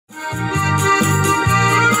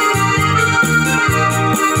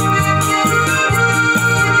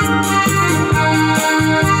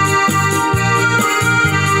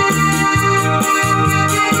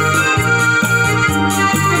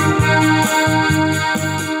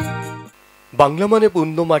বাংলা মানে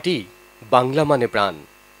পুণ্য মাটি, বাংলা মানে প্রাণ,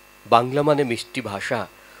 বাংলা মানে মিষ্টি ভাষা,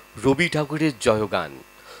 রবি ঠাকুরের জয়গান।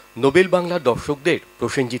 নোবেল বাংলার দর্শকদের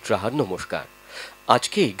প্রসেনজিৎ রাহার নমস্কার।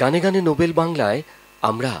 আজকে গানে গানে নোবেল বাংলায়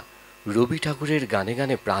আমরা রবি ঠাকুরের গানে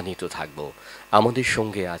গানে প্রাণিত থাকব। আমাদের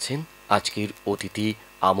সঙ্গে আছেন আজকের অতিথি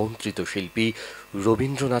আমন্ত্রিত শিল্পী,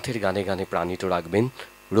 রবীন্দ্রনাথের গানে গানে প্রাণিত রাখবেন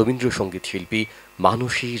রবীন্দ্রসঙ্গীত শিল্পী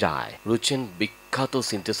মানসী রায়। রয়েছেন বিখ্যাত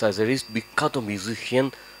সিন্থেসাইজারিস্ট, বিখ্যাত মিউজিশিয়ান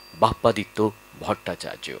বাপ্পাদিত্য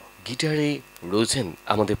ভট্টাচার্য। গিটারে রয়েছেন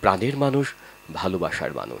আমাদের প্রাণের মানুষ,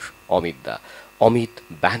 ভালোবাসার মানুষ অমিত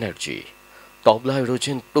ব্যানার্জি। তবলায়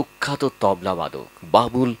রয়েছেন প্রখ্যাত তবলাবাদক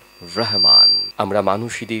বাবুল রহমান। আমরা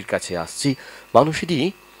মানসীদির কাছে আসছি। মানসীদি,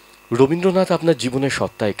 রবীন্দ্রনাথ আপনার জীবনের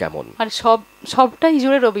সত্তায় কেমন? মানে সবটাই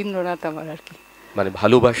জুড়ে রবীন্দ্রনাথ আমার আর কি। মানে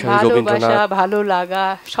ভালোবাসা, রবীন্দ্রনাথ, ভালো লাগা,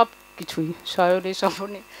 সবকিছুই, শয়নে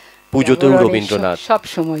স্বপনে, পুজোতেও রবীন্দ্রনাথ, সব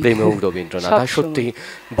সময় প্রেমেও রবীন্দ্রনাথ। আর সত্যি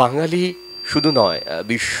বাঙালি শুধু নয়,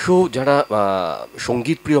 বিশ্ব যারা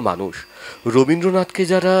সঙ্গীত প্রিয় মানুষ, রবীন্দ্রনাথকে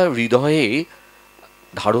যারা হৃদয়ে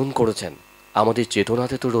ধারণ করেছেন, আমাদের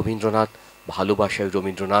চেতনাতে তো রবীন্দ্রনাথ, ভালোবাসায়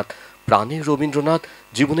রবীন্দ্রনাথ, প্রাণে রবীন্দ্রনাথ,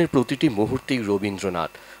 জীবনের প্রতিটি মুহূর্তেই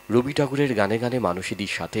রবীন্দ্রনাথ। রবি ঠাকুরের গানে গানে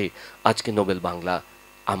মানসীদির সাথে আজকে নোবেল বাংলা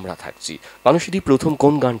আমরা থাকছি। মানসীদি, প্রথম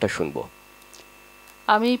কোন গানটা শুনবো?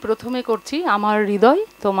 আমি প্রথমে করছি আমার হৃদয়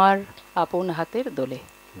তোমার আপন হাতের দোলে।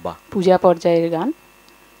 বাহ, পূজা পর্যায়ের গান,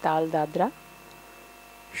 তাল দাদরা।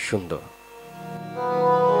 সুন্দর।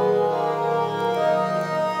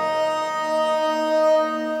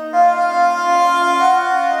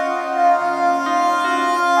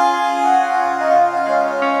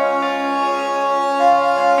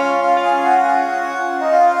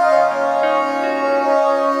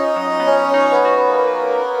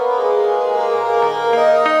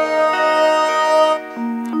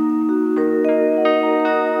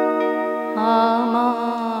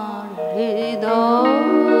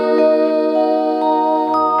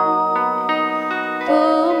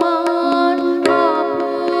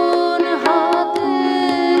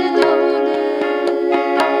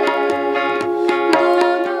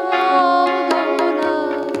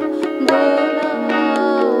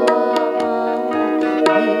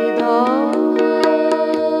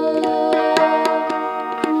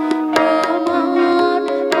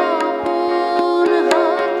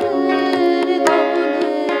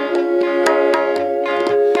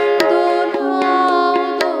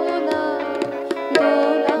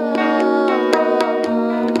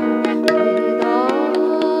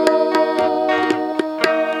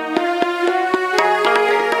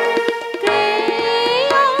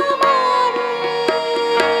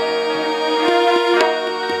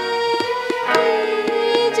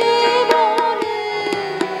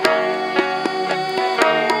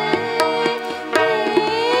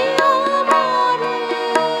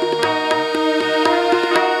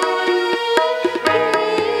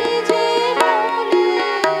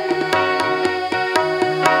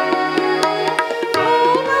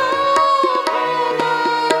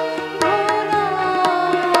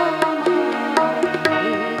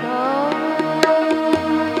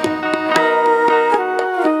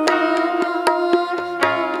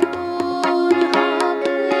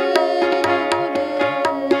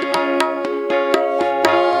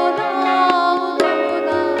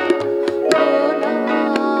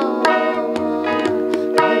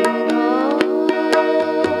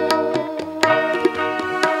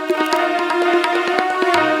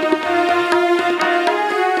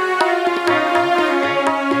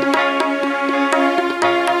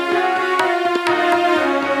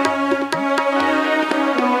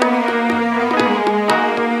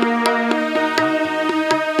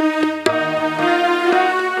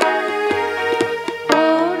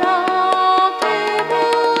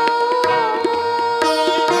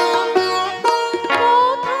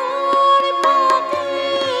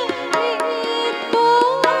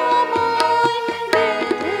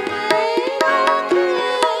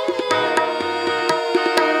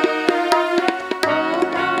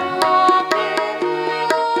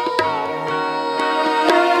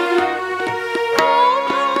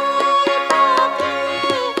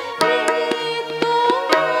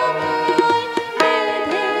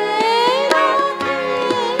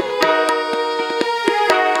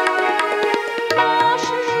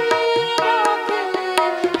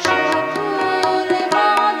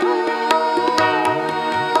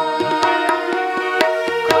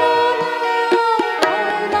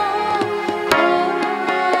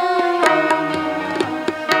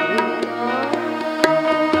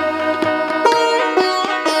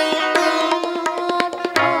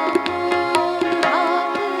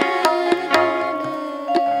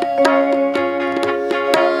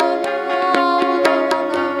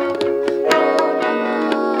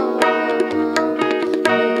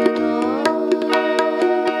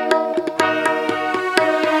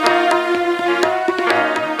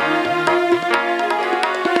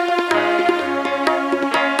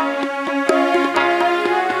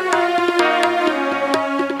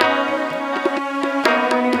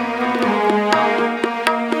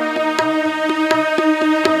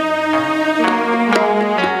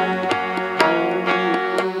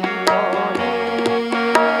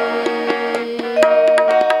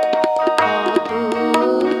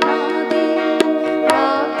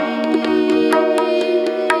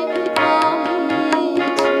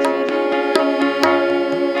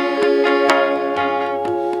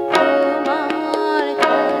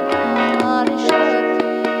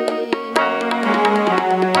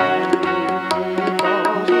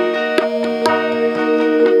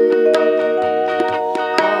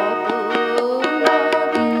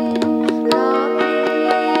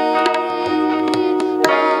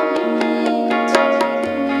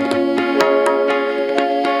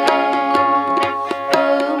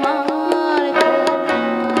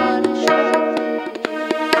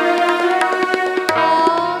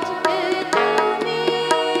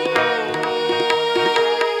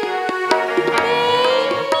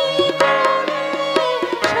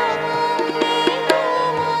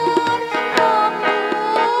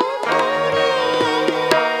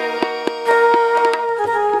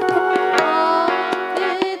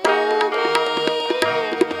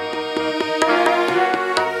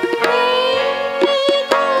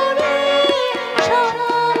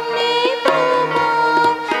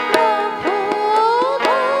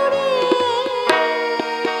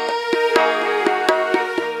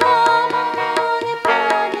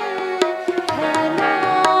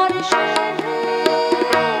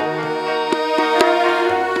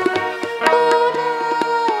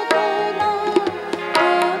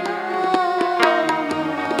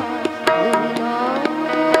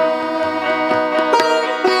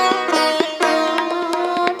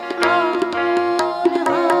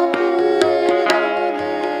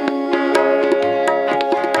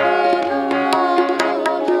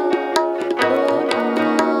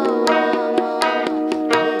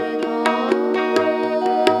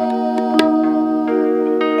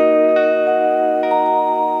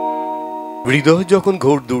 হৃদয় যখন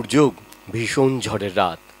ঘোর দুর্যোগ, ভীষণ ঝড়ের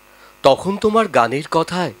রাত, তখন তোমার গানের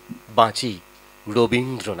কথায় বাঁচি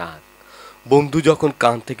রবীন্দ্রনাথ। বন্ধু যখন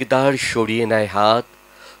কান থেকে তার সরিয়ে নেয় হাত,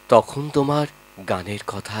 তখন তোমার গানের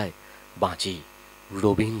কথায় বাঁচি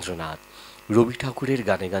রবীন্দ্রনাথ। রবি ঠাকুরের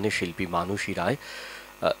গানে গানে শিল্পী মানসী রায়।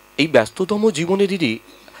 এই ব্যস্ততম জীবনে দিদি,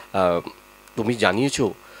 তুমি জানিয়েছো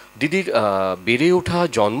দিদির বেড়ে ওঠা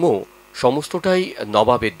জন্ম সমস্তটাই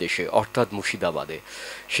নবাবের দেশে, অর্থাৎ মুর্শিদাবাদে।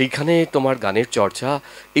 সেইখানে তোমার গানের চর্চা।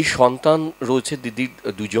 এই সন্তান রয়েছে দিদির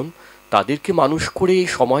দুজন, তাদেরকে মানুষ করে এই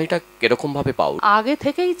সময়টা কিরকমভাবে পাও? আগে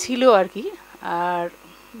থেকেই ছিল আর কি। আর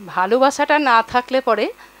ভালোবাসাটা না থাকলে পরে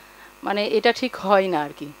মানে এটা ঠিক হয় না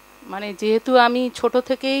আর কি। মানে যেহেতু আমি ছোট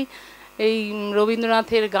থেকেই এই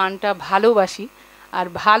রবীন্দ্রনাথের গানটা ভালোবাসি, আর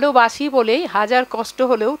ভালোবাসি বলেই হাজার কষ্ট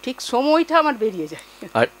হলেও ঠিক সময়টা আমার বেরিয়ে যায়।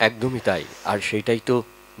 আর একদমই তাই, আর সেটাই তো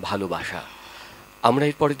ভালোবাসা। আমরা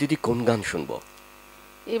এরপরে দিদি কোন গান শুনবো?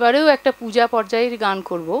 এবারেও একটা পূজা পর্যায়ের গান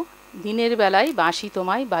করব, দিনের বেলায় বাঁশি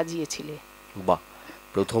তোমায় বাজিয়েছিলে। বাহ,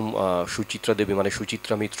 প্রথম সুচিত্রা দেবী মানে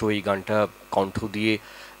সুচিত্রা মিত্র এই গানটা কণ্ঠ দিয়ে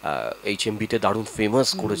HMB-তে দারুণ ফেমাস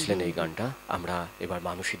করেছিলেন এই গানটা। আমরা এবার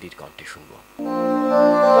মানসীদির কণ্ঠে শুনবো।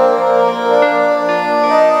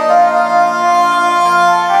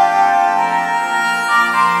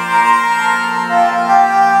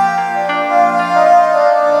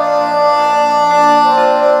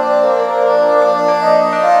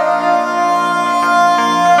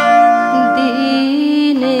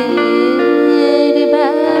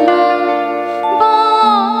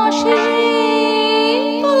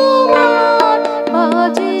 তোমার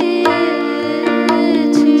বাজেছিল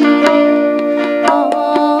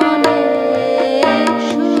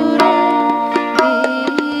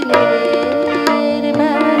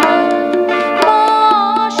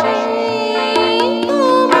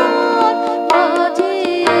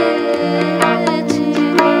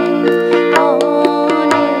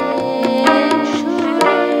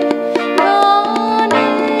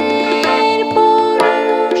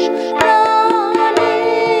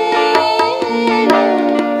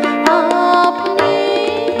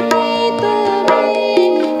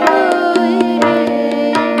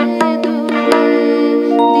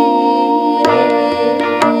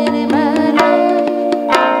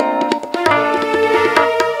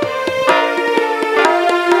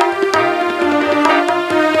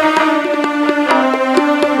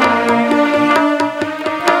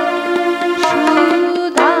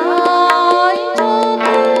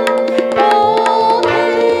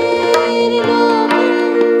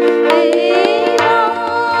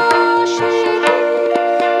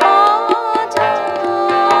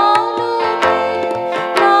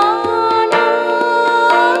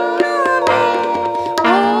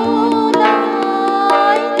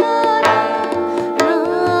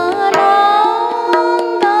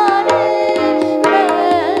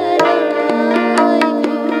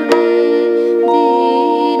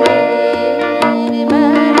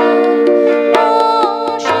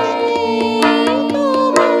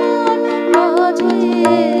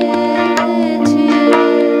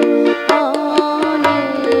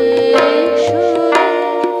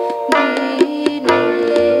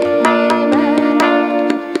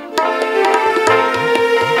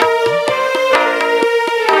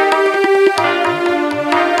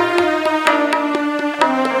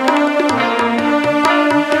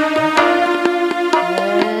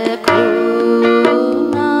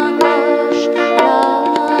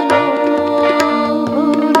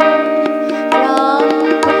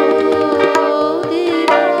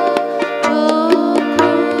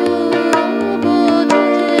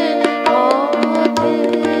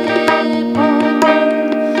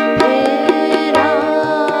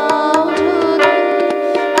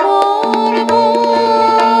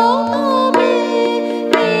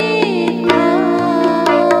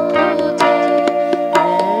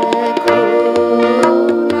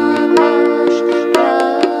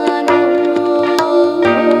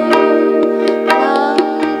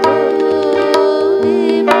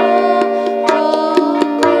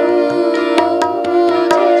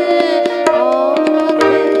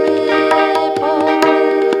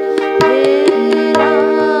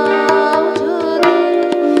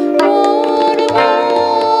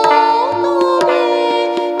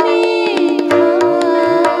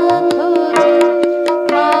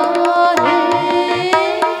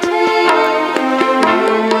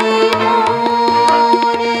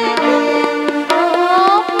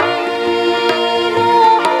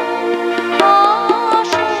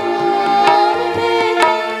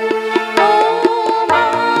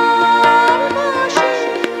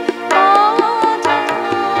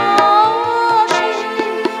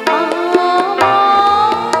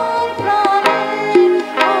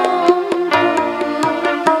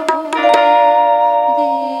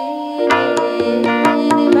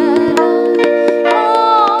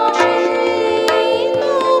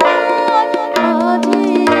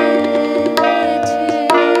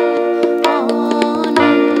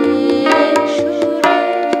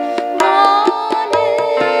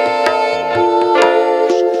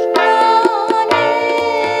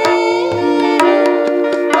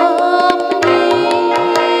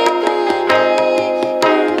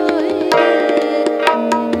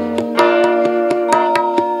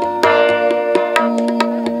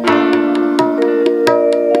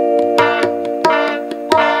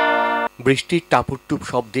বৃষ্টির টাপুরটুপ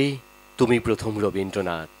শব্দে তুমি প্রথম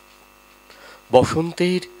রবীন্দ্রনাথ,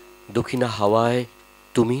 বসন্তের দক্ষিণা হাওয়ায়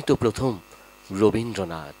তুমি তো প্রথম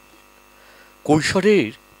রবীন্দ্রনাথ,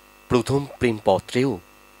 কৈশোরের প্রথম প্রেমপত্রেও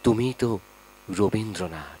তুমি তো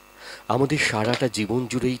রবীন্দ্রনাথ, আমাদের সারাটা জীবন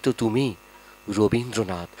জুড়েই তো তুমি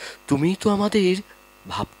রবীন্দ্রনাথ। তুমি তো আমাদের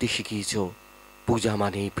ভাবতে শিখিয়েছ পূজা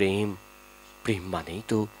মানেই প্রেম, প্রেম মানেই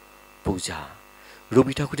তো পূজা।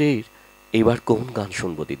 রবি ঠাকুরের এবার কোন গান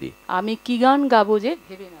শুনবো দিদি? আমি কি গান গাবো যে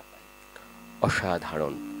ভেবে না পাই।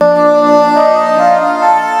 অসাধারণ।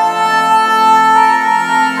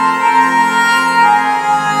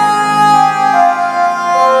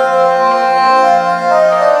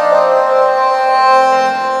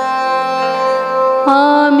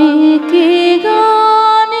 আমি কি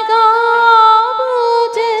গান গাবো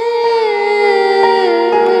যে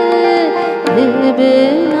ভেবে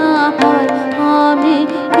না পাই, আমি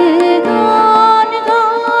কি গান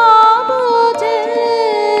গাবো যে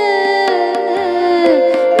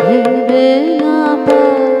ভেবে না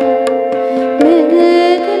পাই,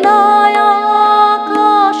 মেঘলায়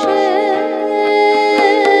আকাশে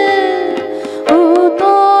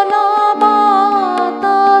উতলা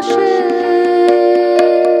বাতাসে,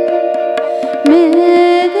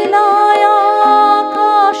 মেঘলায়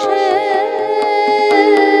আকাশে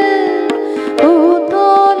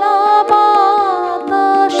উতলা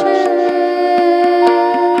বাতাসে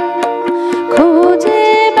খুঁজে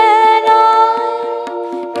বেড়াই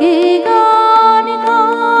কি গান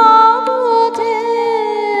গাবো যে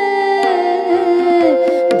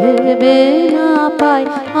ভেবে না পাই,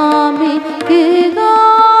 আমি কি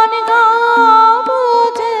গান গাবো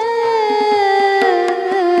যে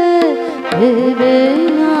ভেবে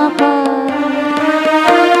না পাই।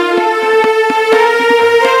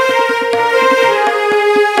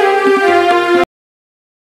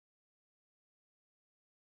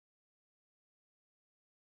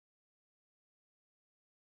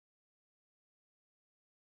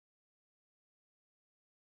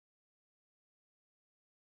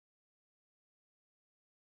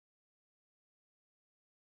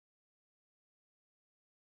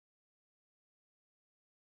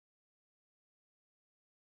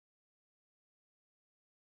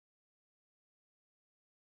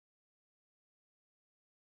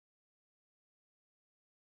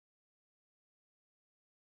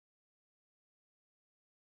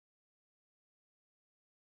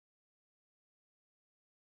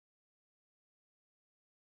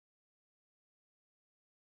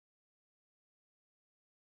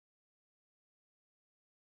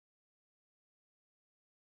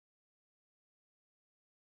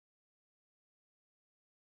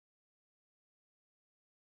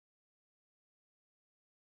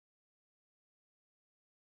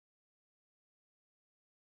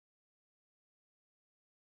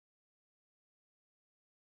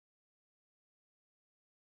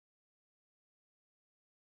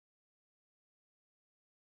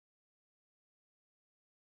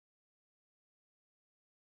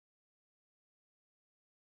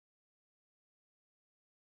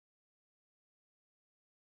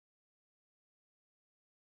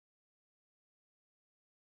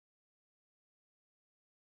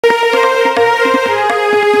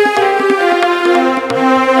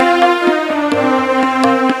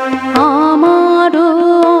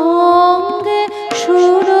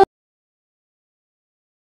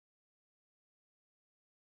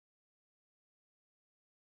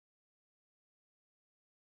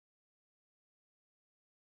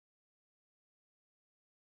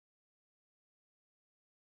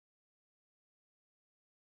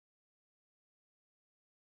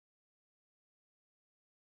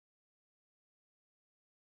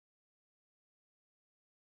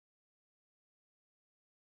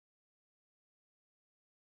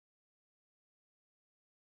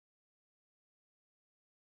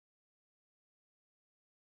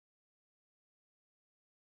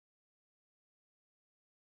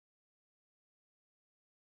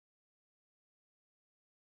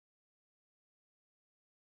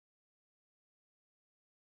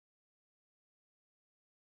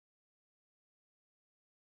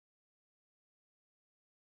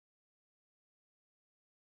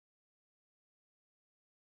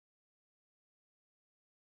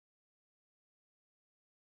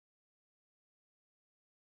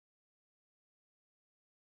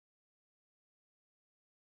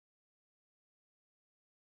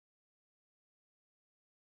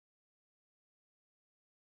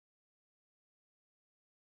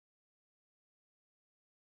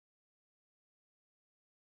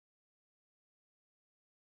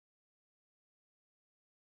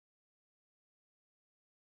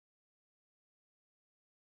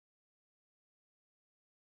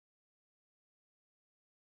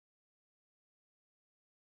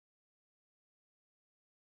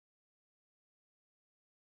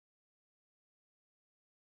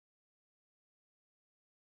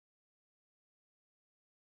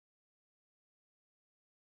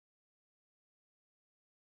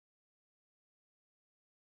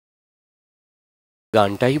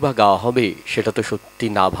 গানটাই বা গাওয়া হবে সেটা তো সত্যি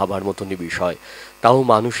না ভাবার মতনই বিষয়। তাও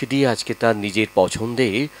মানুষই দিয়ে আজকে তার নিজের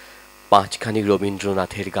পছন্দের পাঁচখানি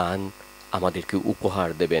রবীন্দ্রনাথের গান আমাদেরকে উপহার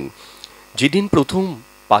দেবেন। যেদিন প্রথম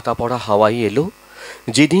পাতা পড়া হাওয়াই এলো,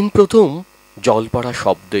 যেদিন প্রথম জল পড়া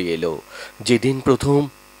শব্দ এলো, যেদিন প্রথম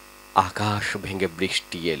আকাশ ভেঙে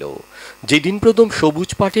বৃষ্টি এলো, যেদিন প্রথম সবুজ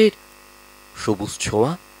পাটের সবুজ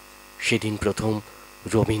ছোঁয়া, সেদিন প্রথম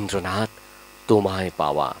রবীন্দ্রনাথ তোমায়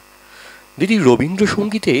পাওয়া। দিদি,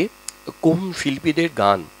 রবীন্দ্রসঙ্গীতে কোন শিল্পীদের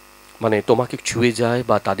গান মানে তোমাকে ছুঁয়ে যায়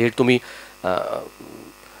বা তাদের তুমি আহ,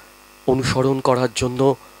 অনুসরণ করার জন্য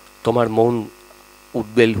তোমার মন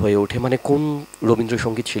উদ্বেল হয়ে ওঠে? মানে কোন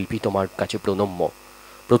রবীন্দ্রসঙ্গীত শিল্পী তোমার কাছে প্রণম্য?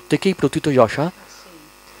 প্রত্যেকেই প্রথিতযশা।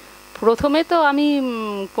 প্রথমে তো আমি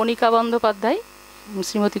কণিকা বন্দ্যোপাধ্যায়,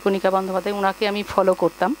 শ্রীমতী কণিকা বন্দ্যোপাধ্যায়, ওনাকে আমি ফলো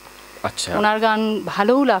করতাম। আচ্ছা। ওনার গান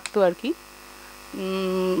ভালোও লাগতো আর কি।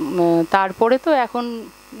 তারপরে তো এখন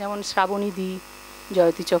যেমন শ্রাবণী দি,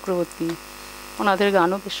 জয়তী চক্রবর্তী, ওনাদের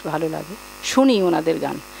গানও বেশ ভালো লাগে, শুনি ওনাদের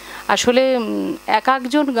গান। আসলে এক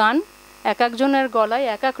একজন গান এক একজনের গলায়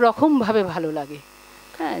এক এক রকমভাবে ভালো লাগে।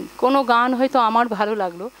 হ্যাঁ, কোনো গান হয়তো আমার ভালো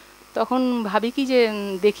লাগলো, তখন ভাবি কি যে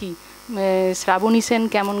দেখি শ্রাবণী সেন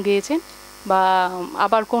কেমন গেয়েছেন, বা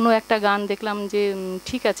আবার কোনো একটা গান দেখলাম যে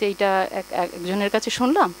ঠিক আছে এইটা একজনের কাছে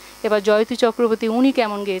শুনলাম, এবার জয়তী চক্রবর্তী উনি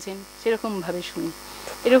কেমন গেয়েছেন সেরকমভাবে শুনি।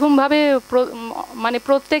 এরকমভাবে মানে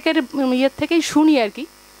প্রত্যেকের ইয়ের থেকেই শুনি আর কি।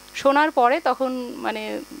 শোনার পরে তখন মানে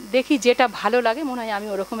দেখি যেটা ভালো লাগে, মনে হয় আমি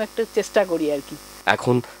ওরকম একটা চেষ্টা করি আর কি।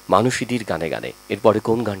 এখন মানুষীদির গানে গানে এরপরে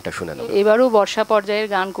কোন গানটা শুনে নেব? এবারও বর্ষা পর্যায়ের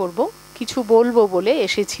গান করব, কিছু বলবো বলে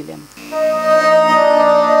এসেছিলেন।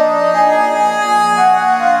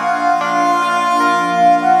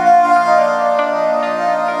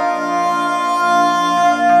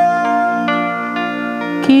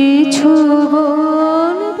 কিছু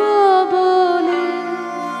বলবো বলে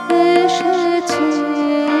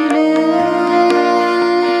এসেছিলে,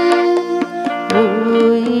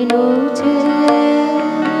 রইল যে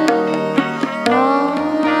না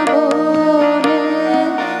বলে,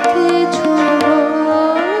 কিছু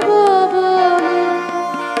বলবো বলে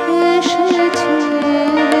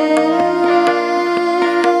এসেছিলে,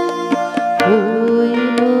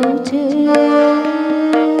 রইল যে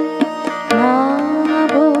না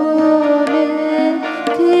বলে,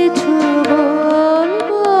 কিছু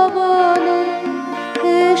বলবো বলে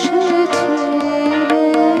এসেছিলে।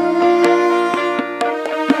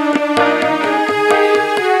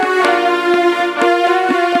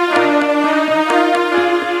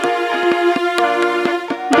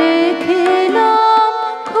 দেখিলাম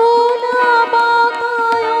খোলা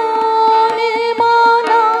বাতায়নে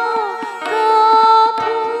মালা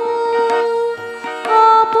গাঁথা,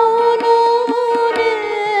 আপন মনে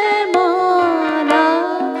মালা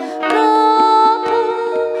গাঁথা,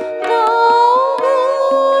 গাও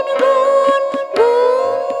গুন গুন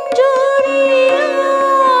গুঞ্জরিয়া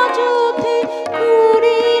যথে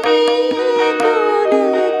কুড়িনি কোলে,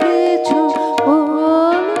 কিছু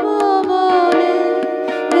বলবো বলে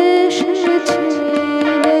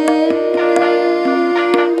এসেছিলে,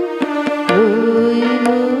 রইল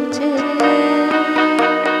যে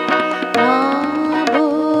না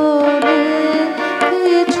বলে,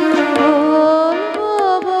 কিছু বলবো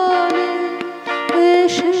বলে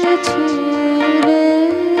এসেছিলে।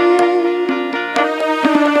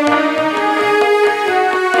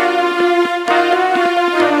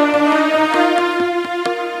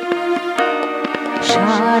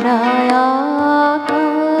 সারা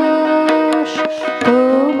আকাশ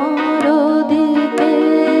তোমার দিকে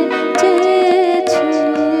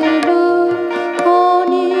চেয়েছিল,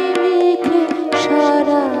 অনিমিষে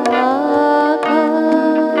সারা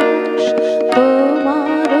আকাশ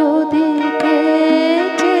তোমার দিকে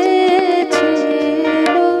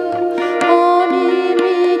চেয়েছিল,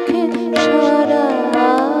 অনিমিষে সারা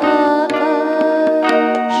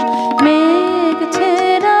আকাশ, মেঘ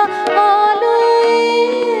ছেঁড়া আলো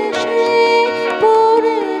এসে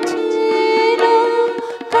পড়েছিল,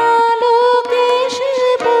 কালো কেশে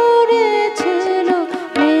পড়েছিল,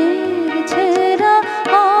 মেঘ ছেঁড়া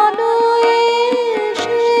আলো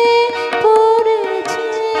এসে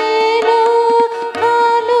পড়েছিল,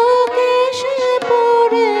 কালো কেশে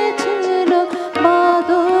পড়েছিল,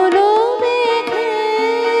 বাদল মেঘে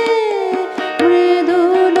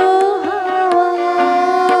মৃদুল হাওয়ায়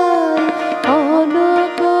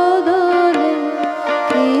অলক দোলে,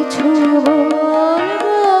 কিছু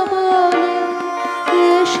বলবো বলে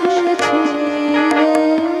এসেছিলে,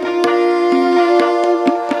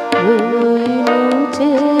 রইল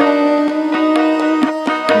যে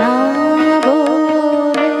না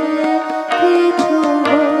বলে, কিছু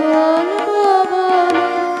বলবো বলে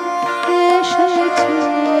এসেছিলে।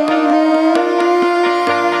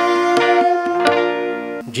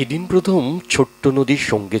 যেদিন প্রথম ছোট্ট নদীর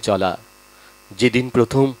সঙ্গে চলা, যেদিন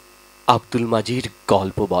প্রথম আব্দুল মাজির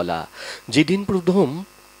গল্প বলা, যেদিন প্রথম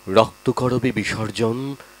রক্তকরবে বিসর্জন,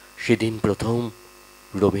 সেদিন প্রথম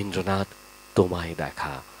রবীন্দ্রনাথ তোমায়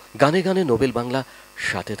দেখা। গানে গানে নোবেল বাংলা,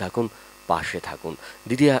 সাথে থাকুন, পাশে থাকুন।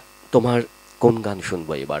 দিদি, তোমার কোন গান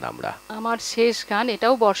শুনবো এবার আমরা? আমার শেষ গান,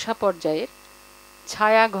 এটাও বর্ষা পর্যায়ের,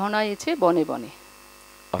 ছায়া ঘনায়েছে বনে বনে।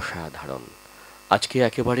 অসাধারণ। আজকে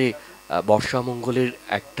একেবারে বর্ষামঙ্গলের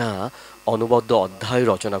একটা অনবদ্য অধ্যায়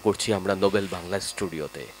রচনা করছি আমরা নোবেল বাংলা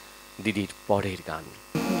স্টুডিওতে। দিদির পরের গান।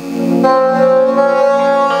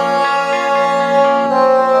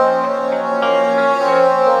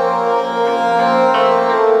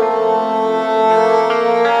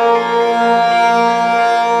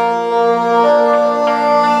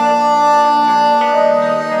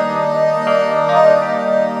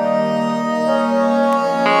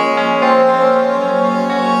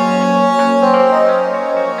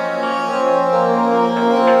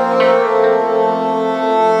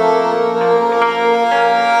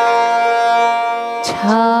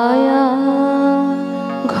 ছায়া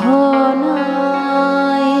ঘনাইছে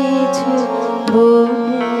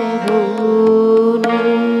বনে বনে,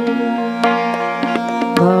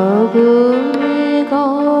 গগনে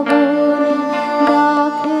গগনে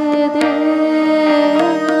ডাকে দে।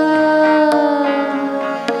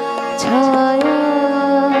 ছায়া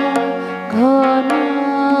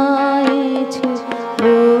ঘনাইছে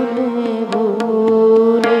বনে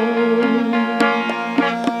বনে,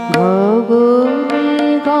 গগনে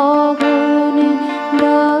গগনে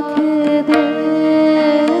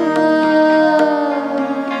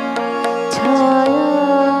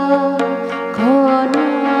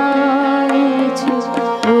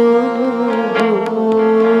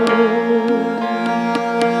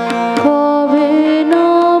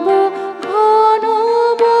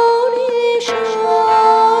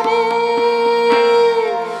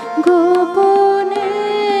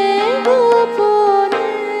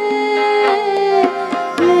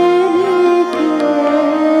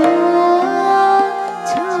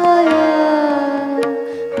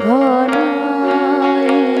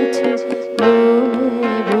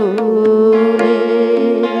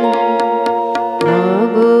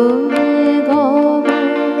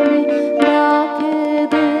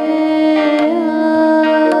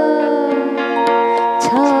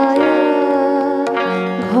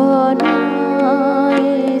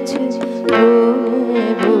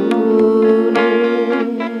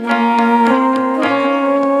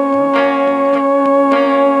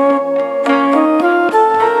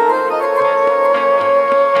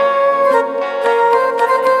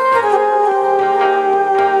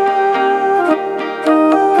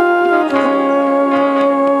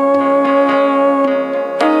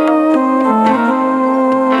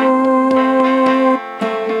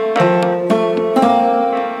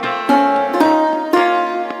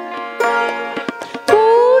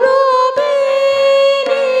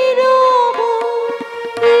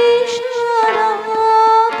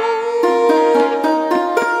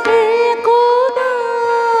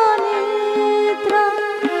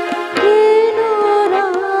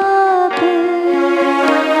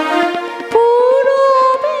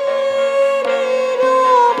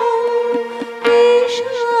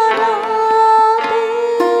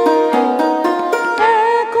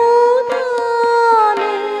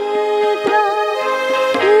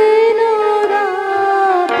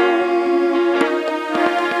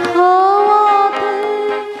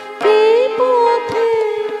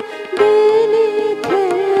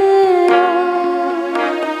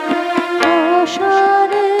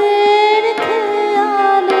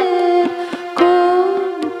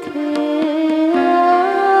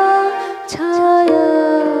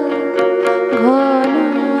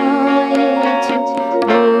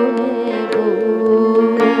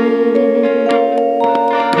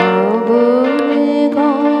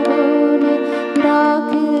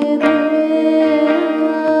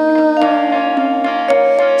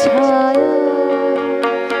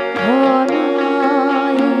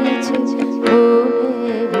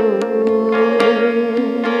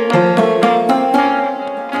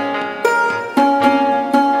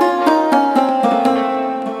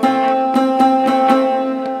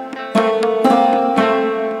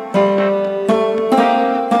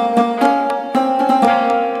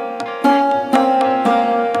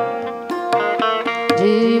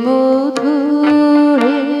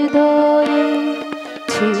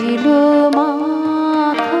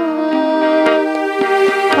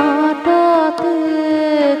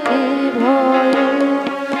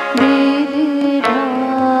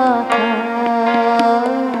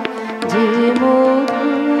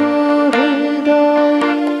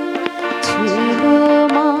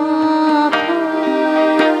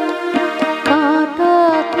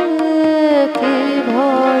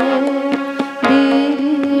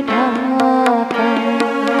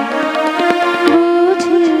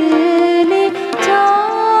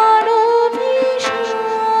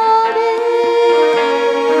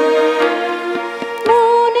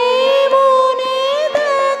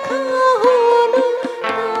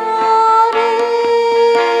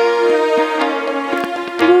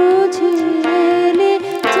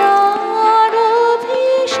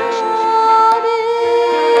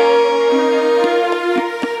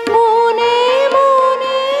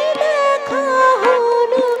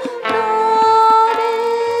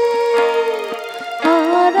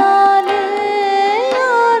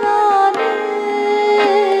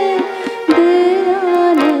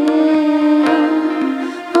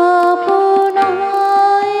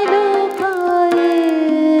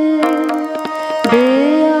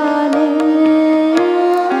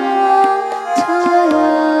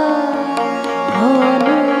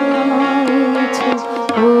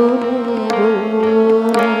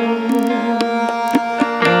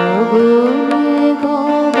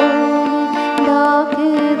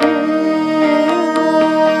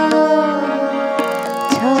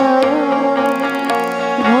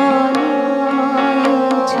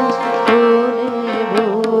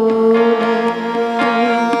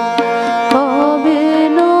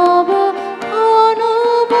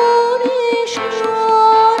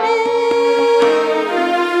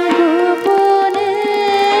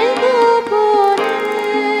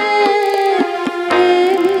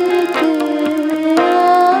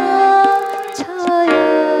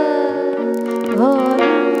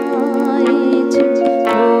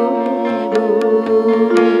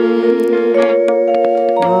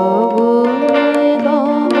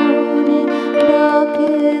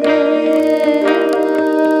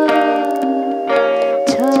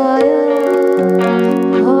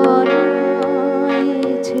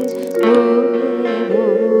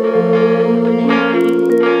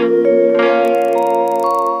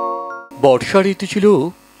বর্ষা ঋতু ছিল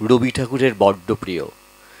রবি ঠাকুরের বড্ড প্রিয়।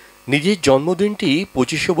 নিজের জন্মদিনটি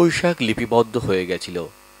 25শে বৈশাখ লিপিবদ্ধ হয়ে গেছিল,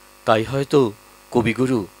 তাই হয়তো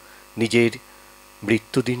কবিগুরু নিজের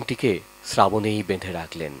মৃত্যুদিনটিকে শ্রাবণেই বেঁধে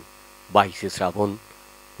রাখলেন। 22শে শ্রাবণ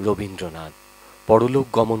রবীন্দ্রনাথ পরলোক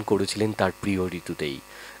গমন করেছিলেন তার প্রিয় ঋতুতেই।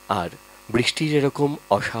 আর বৃষ্টির এরকম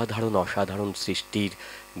অসাধারণ অসাধারণ সৃষ্টির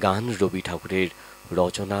গান রবি ঠাকুরের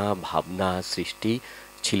রচনা, ভাবনা, সৃষ্টি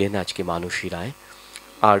ছিলেন আজকে মানসী রায়।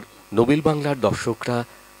 আর নোবেল বাংলার দর্শকরা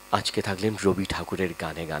আজকে থাকলেন রবি ঠাকুরের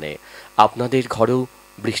গানে গানে। আপনাদের ঘরেও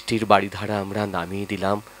বৃষ্টির বাড়িধারা আমরা নামিয়ে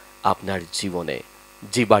দিলাম আপনার জীবনে,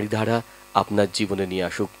 যে বাড়িধারা আপনার জীবনে নিয়ে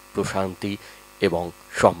আসুক প্রশান্তি এবং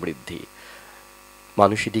সমৃদ্ধি।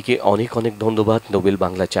 মানুষীদিকে অনেক অনেক ধন্যবাদ নোবেল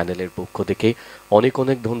বাংলা চ্যানেলের পক্ষ থেকে। অনেক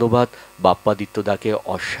অনেক ধন্যবাদ বাপ্পাদিত্যদাকে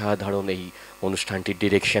অসাধারণ এই অনুষ্ঠানটি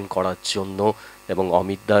ডিরেকশন করার জন্য, এবং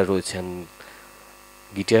অমিতদা রয়েছেন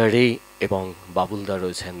গিটারে এবং বাবুলদা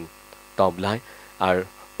রয়েছেন তবলায়, আর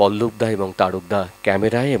পল্লবদা এবং তারকদা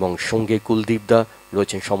ক্যামেরায়, এবং সঙ্গে কুলদীপদা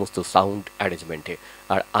রয়েছেন সমস্ত সাউন্ড অ্যারেঞ্জমেন্টে।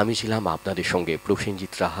 আর আমি ছিলাম আপনাদের সঙ্গে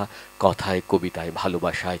প্রসেনজিৎ রাহা, কথায় কবিতায়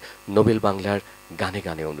ভালোবাসায় নোবেল বাংলার গানে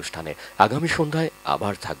গানে অনুষ্ঠানে। আগামী সন্ধ্যায়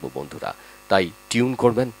আবার থাকবো বন্ধুরা, তাই টিউন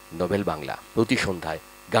করবেন নোবেল বাংলা প্রতি সন্ধ্যায়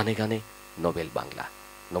গানে গানে নোবেল বাংলা।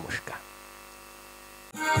 নমস্কার।